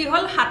বাহঁতে কি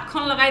হ'ল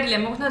হাতখন লগাই দিলে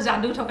মোক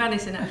যাদু থকা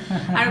নিচিনা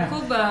আৰু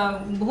খুব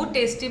বহুত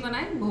টেষ্টি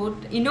বনায় বহুত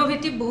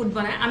ইন'ভেটিভ বহুত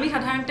বনায় আমি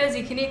সাধাৰণতে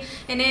যিখিনি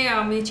এনেই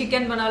আমি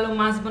চিকেন বনালোঁ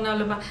মাছ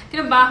বনালোঁ বা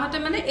কিন্তু বাহঁতে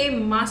মানে এই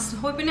মাছ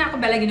হৈ পিনে আকৌ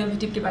বেলেগ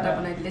ইন'ভেটিভ কিবা এটা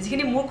বনাই দিলে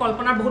যিখিনি মোৰ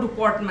কল্পনাৰ বহুত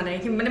ওপৰত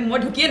মানে মই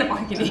ঢুকিয়ে নাপাওঁ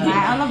সেইখিনি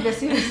অলপ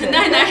বেছি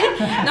নাই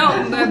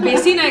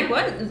বেছি নাই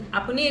কোৱা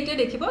আপুনি এতিয়া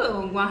দেখিব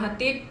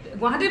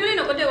গুৱাহাটীত বুলি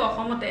নকওঁতে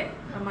অসমতে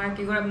আমাৰ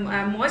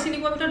মই চিনি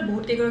পোৱাৰ ভিতৰত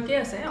বহুত কেইগৰাকী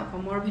আছে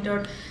অসমৰ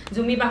ভিতৰত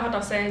জুমি বাহঁত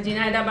আছে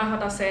জিনাইদা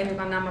বাহঁত আছে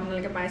এনেকুৱা নাম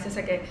আপোনালোকে পাইছে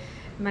চাগে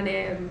মানে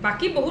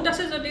বাকী বহুত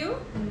আছে যদিও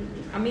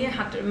আমি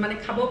মানে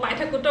খাব পাই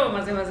থাকোতো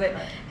মাজে মাজে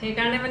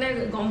সেইকাৰণে মানে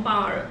গম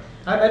পাওঁ আৰু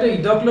বাইদেউ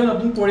ঈদক লৈ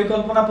নতুন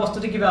পৰিকল্পনা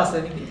প্ৰস্তুতি কিবা আছে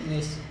নেকি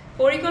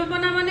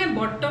পৰিকল্পনা মানে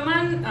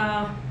বৰ্তমান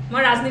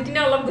মই ৰাজনীতিতে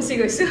অলপ গুচি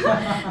গৈছো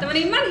তাৰমানে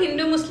ইমান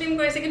হিন্দু মুছলিম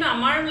কৰিছে কিন্তু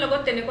আমাৰ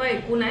লগত তেনেকুৱা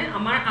একো নাই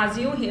আমাৰ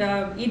আজিও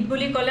ঈদ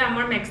বুলি ক'লে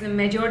আমাৰ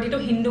মেজৰিটিটো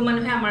হিন্দু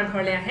মানুহে আমাৰ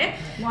ঘৰলৈ আহে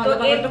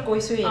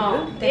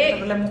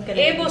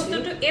এই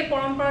বস্তুটো এই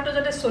পৰম্পৰাটো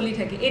যাতে চলি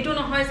থাকে এইটো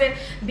নহয় যে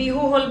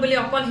বিহু হ'ল বুলি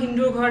অকল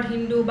হিন্দুৰ ঘৰত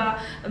হিন্দু বা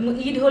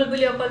ঈদ হ'ল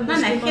বুলি অকল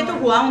সেইটো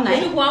হোৱাও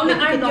নাই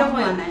আৰু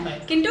নহয়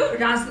কিন্তু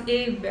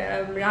এই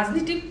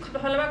ৰাজনীতিক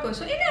ফালৰ পৰা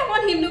কৈছো এনে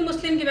অকল হিন্দু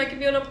মুছলিম কিবা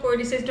কিবি অলপ কৰি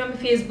দিছে যিটো আমি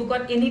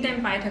ফেচবুকত এনি টাইম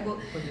পাই থাকো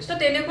তো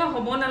তেনেকুৱা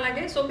হ'ব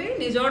নালাগে চবেই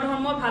নিজৰ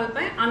ধৰ্ম ভাল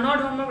পায় আনৰ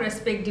ধৰ্মক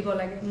ৰেছপেক্ট দিব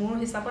লাগে মোৰ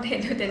হিচাপত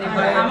সেইটো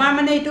তেনেকুৱা আমাৰ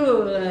মানে এইটো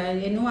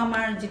এনো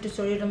আমাৰ যিটো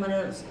চৰিত্ৰ মানে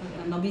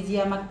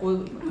নবীজীয়ে আমাক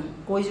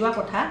কৈ যোৱা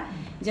কথা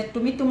যে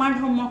তুমি তোমাৰ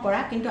ধৰ্ম কৰা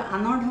কিন্তু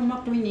আনৰ ধৰ্মক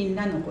তুমি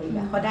নিন্দা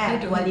নকৰিবা সদায়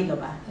আঁকোৱালি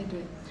ল'বা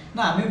সেইটোৱে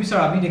না আমি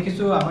বিচাৰো আমি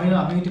দেখিছো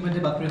আমি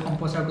ইতিমধ্যে বাতৰি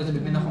সম্প্ৰচাৰ কৰিছো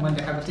বিভিন্ন সময়ত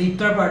দেখা গৈছে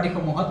ইফতাৰ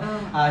পাৰ্টিসমূহত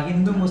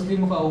হিন্দু মুছলিম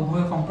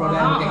উভয়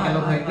সম্প্ৰদায়ৰ লোক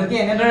একেলগ হৈ গতিকে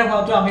এনেদৰে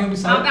হোৱাটো আমিও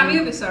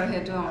বিচাৰো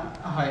সেইটো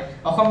হয়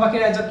অসমবাসী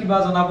ৰাইজক কিবা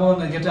জনাব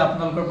যিহেতু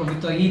আপোনালোকৰ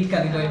পবিত্ৰ ঈদ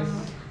কালিলৈ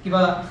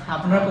কিবা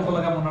আপোনাৰ ক'ব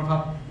লগা মনৰ ভাৱ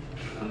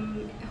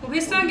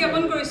শুভেচ্ছা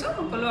জ্ঞাপন কৰিছো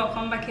সকলো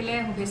অসমবাসীলে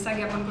শুভেচ্ছা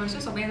জ্ঞাপন কৰিছো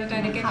সবেই যাতে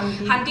এনেকৈ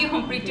শান্তি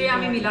সম্প্ৰীতিৰে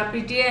আমি মিলা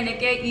প্ৰীতিৰে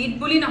এনেকৈ ঈদ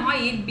বুলি নহয়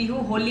ঈদ বিহু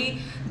হোলী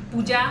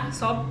পূজা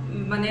সব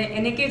মানে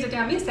এনেকৈ যাতে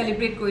আমি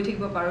চেলিব্ৰেট কৰি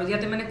থাকিব পাৰোঁ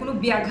যাতে মানে কোনো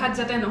ব্যাঘাত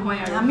যাতে নহয়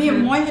আৰু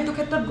মই সেইটো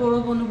ক্ষেত্ৰত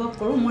গৌৰৱ অনুভৱ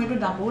কৰোঁ মই এইটো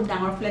বহুত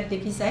ডাঙৰ ফ্লেট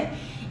দেখিছাই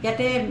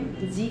ইয়াতে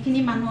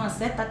যিখিনি মানুহ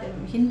আছে তাত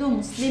হিন্দু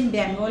মুছলিম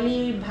বেংগলী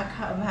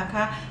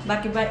ভাষা বা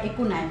কিবা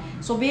একো নাই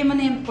চবেই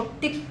মানে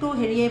প্ৰত্যেকটো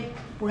হেৰিয়ে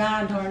পুৰা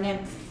ধৰণে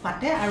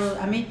পাতে আৰু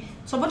আমি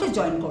চবতে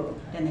জইন কৰোঁ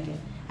তেনেকৈ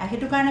আৰু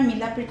সেইটো কাৰণে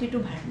মিলা প্ৰীতিটো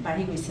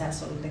বাঢ়ি গৈছে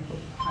আচলতে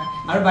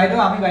আৰু বাইদেউ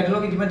আমি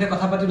বাইদেউক ইতিমধ্যে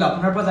কথা পাতিলো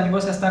আপোনাৰ পৰা জানিব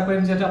চেষ্টা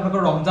কৰিম যিহেতু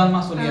আপোনালোকৰ ৰমজান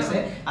মাহ চলি আছে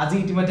আজি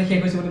ইতিমধ্যে শেষ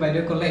হৈছে বুলি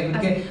বাইদেউ ক'লে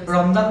গতিকে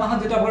ৰমজান মাহত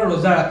যিটো আপোনাৰ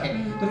ৰোজা ৰাখে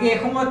গতিকে এই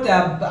সময়ত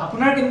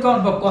আপোনাৰ কেনেকুৱা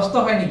অনুভৱ কষ্ট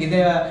হয় নেকি যে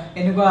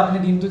এনেকুৱা আপুনি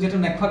দিনটো যিহেতু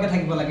নেখোৱাকৈ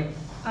থাকিব লাগে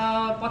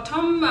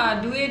প্ৰথম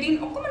 2 এদিন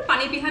অকণমান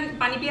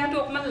পানী পিয়াটো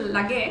অকণমান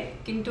লাগে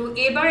কিন্তু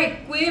এইবাৰ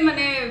একোৱে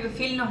মানে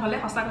ফিল নহ'লে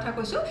সঁচা কথা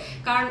কৈছোঁ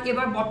কাৰণ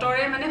এইবাৰ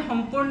বতৰে মানে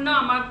সম্পূৰ্ণ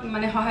আমাক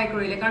মানে সহায়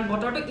কৰিলে কাৰণ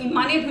বতৰটো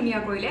ইমানেই ধুনীয়া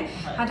কৰিলে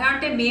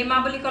সাধাৰণতে মে' মাহ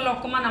বুলি ক'লে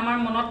অকণমান আমাৰ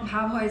মনত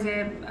ভাৱ হয় যে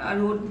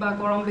ৰ'দ বা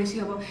গৰম বেছি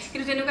হ'ব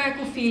কিন্তু তেনেকুৱা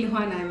একো ফিল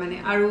হোৱা নাই মানে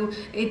আৰু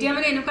এতিয়া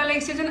মানে এনেকুৱা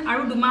লাগিছে যেন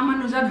আৰু 2 মাহমান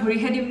ৰোজা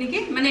ধৰিহে দিম নেকি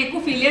মানে একো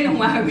ফিলেই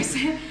নোহোৱা হৈ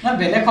গৈছে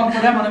বেলেগ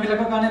সম্প্ৰদায়ৰ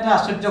মানুহবিলাকৰ কাৰণে এটা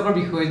আশ্চৰ্যকৰ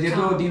বিষয়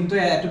যিহেতু দিনটো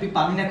এটুপি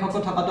পানী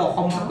নোখোৱাকৈ থকাটো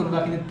অসম্ভৱ কোনোবা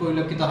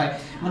পৰিলক্ষিত হয়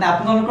মানে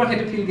আপোনালোকৰ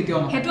সেইটো ফিল কেতিয়াও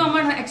নহয় সেইটো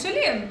আমাৰ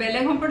একচুৱেলি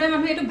বেলেগ সম্প্ৰদায়ৰ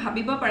মানুহে এইটো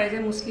ভাবিব পাৰে যে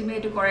মুছলিমে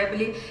এইটো কৰে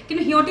বুলি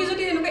কিন্তু সিহঁতি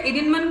যদি এনেকুৱা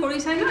এদিনমান কৰি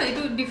চাই ন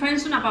এইটো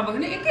ডিফাৰেঞ্চটো নাপাব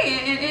কিন্তু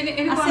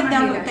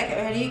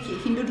হেৰি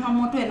হিন্দু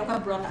ধৰ্মতো এনেকুৱা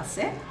ব্ৰত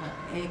আছে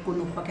কোনো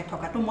নোখোৱাকৈ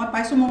থকাটো মই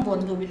পাইছোঁ মোৰ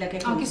বন্ধুবিলাকে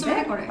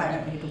কিছুমানে কৰে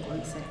সেইটো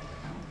কৰিছে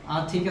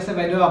ঠিক আছে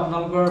বাইদেউ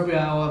আপোনালোকৰ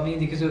আমি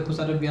দেখিছোঁ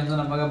সুস্বাদু ব্যঞ্জন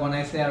আমাক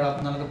বনাইছে আৰু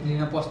আপোনালোকে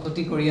বিভিন্ন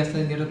প্ৰস্তুতি কৰি আছে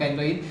যিহেতু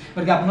কাইলৈ ঈদ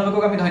গতিকে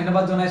আপোনালোকক আমি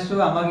ধন্যবাদ জনাইছোঁ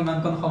আমাক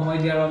ইমানকণ সময়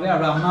দিয়াৰ বাবে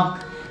আৰু আমাক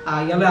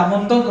ইয়ালৈ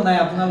আমন্ত্ৰণ জনাই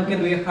আপোনালোকে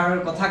 2 এষাৰ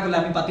কথা ক'লে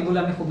আমি পাতিবলৈ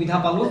আমি সুবিধা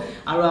পালোঁ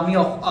আৰু আমি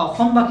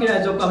অসমবাসী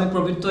ৰাইজক আমি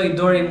পবিত্ৰ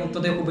ঈদৰ এই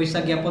মুহূৰ্ততে শুভেচ্ছা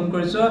জ্ঞাপন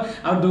কৰিছোঁ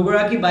আৰু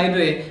দুগৰাকী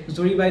বাইদেৱে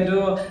জুৰি বাইদেউ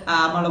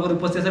আমাৰ লগত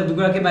উপস্থিত আছে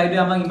দুগৰাকী বাইদেৱে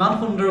আমাক ইমান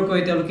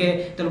সুন্দৰকৈ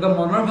তেওঁলোকে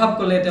মনৰ ভাৱ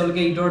ক'লে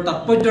তেওঁলোকে ঈদৰ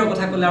তাৎপৰ্যৰ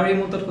কথা ক'লে আৰু এই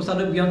মুহূৰ্তত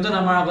সুস্বাদু ব্যঞ্জন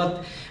আমাৰ আগত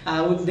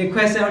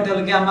দেখুৱাইছে আৰু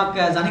তেওঁলোকে আমাক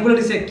জানিবলৈ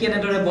দিছে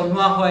কেনেদৰে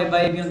বনোৱা হয় বা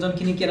এই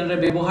ব্যঞ্জনখিনি কেনেদৰে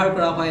ব্যৱহাৰ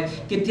কৰা হয়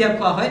কেতিয়া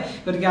খোৱা হয়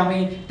গতিকে আমি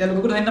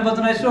তেওঁলোককো ধন্যবাদ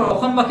জনাইছোঁ আৰু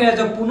অসমবাসী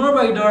ৰাইজক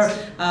পুনৰবাৰ ঈদৰ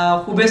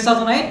শুভেচ্ছা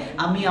জনাই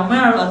আমি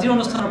আমাৰ আজিৰ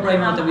অনুষ্ঠানৰ পৰা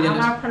ইমানতে বিদায়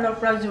লৈছোঁ আমাৰ ফালৰ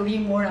পৰা জুৰি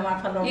মোৰ আমাৰ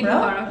ফালৰ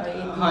পৰা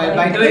হয়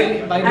বাইদেউ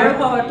আৰু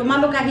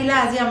তোমালোক আহিলা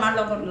আজি আমাৰ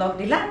লগত লগ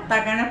দিলা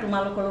তাৰ কাৰণে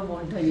তোমালোকৰো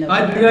বহুত ধন্যবাদ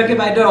হয় দুগৰাকী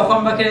বাইদেউ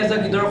অসমবাসী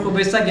ৰাইজক ঈদৰ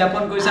শুভেচ্ছা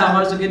জ্ঞাপন কৰিছে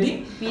আমাৰ যোগেদি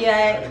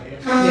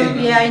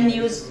PI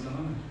নিউজ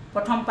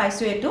প্ৰথম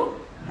পাইছোঁ এইটো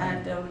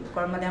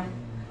তেওঁলোকৰ মানে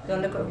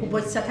তেওঁলোকৰ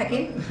শুভেচ্ছা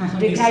থাকিল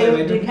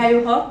দীৰ্ঘায়ু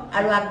হওক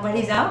আৰু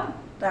আগবাঢ়ি যাওক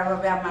তাৰ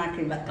বাবে আমাৰ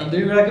আশীৰ্বাদ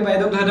দুয়োগৰাকী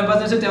বাইদেউক ধন্যবাদ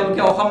জনাইছোঁ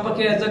তেওঁলোকে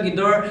অসমবাসী ৰাইজক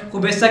ঈদৰ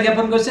শুভেচ্ছা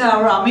জ্ঞাপন কৰিছে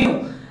আৰু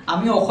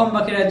আমিও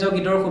অসমবাসী ৰাইজক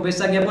ঈদৰ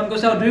শুভেচ্ছা জ্ঞাপন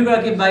কৰিছোঁ আৰু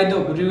দুয়োগৰাকী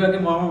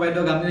মৰমৰ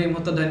বাইদেউক আমিও এই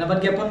মুহূৰ্তত ধন্যবাদ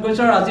জ্ঞাপন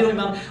কৰিছোঁ আৰু আজিও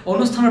ইমান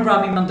অনুষ্ঠানৰ পৰা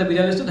আমি ইমানতে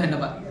বিদায় লৈছোঁ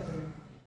ধন্যবাদ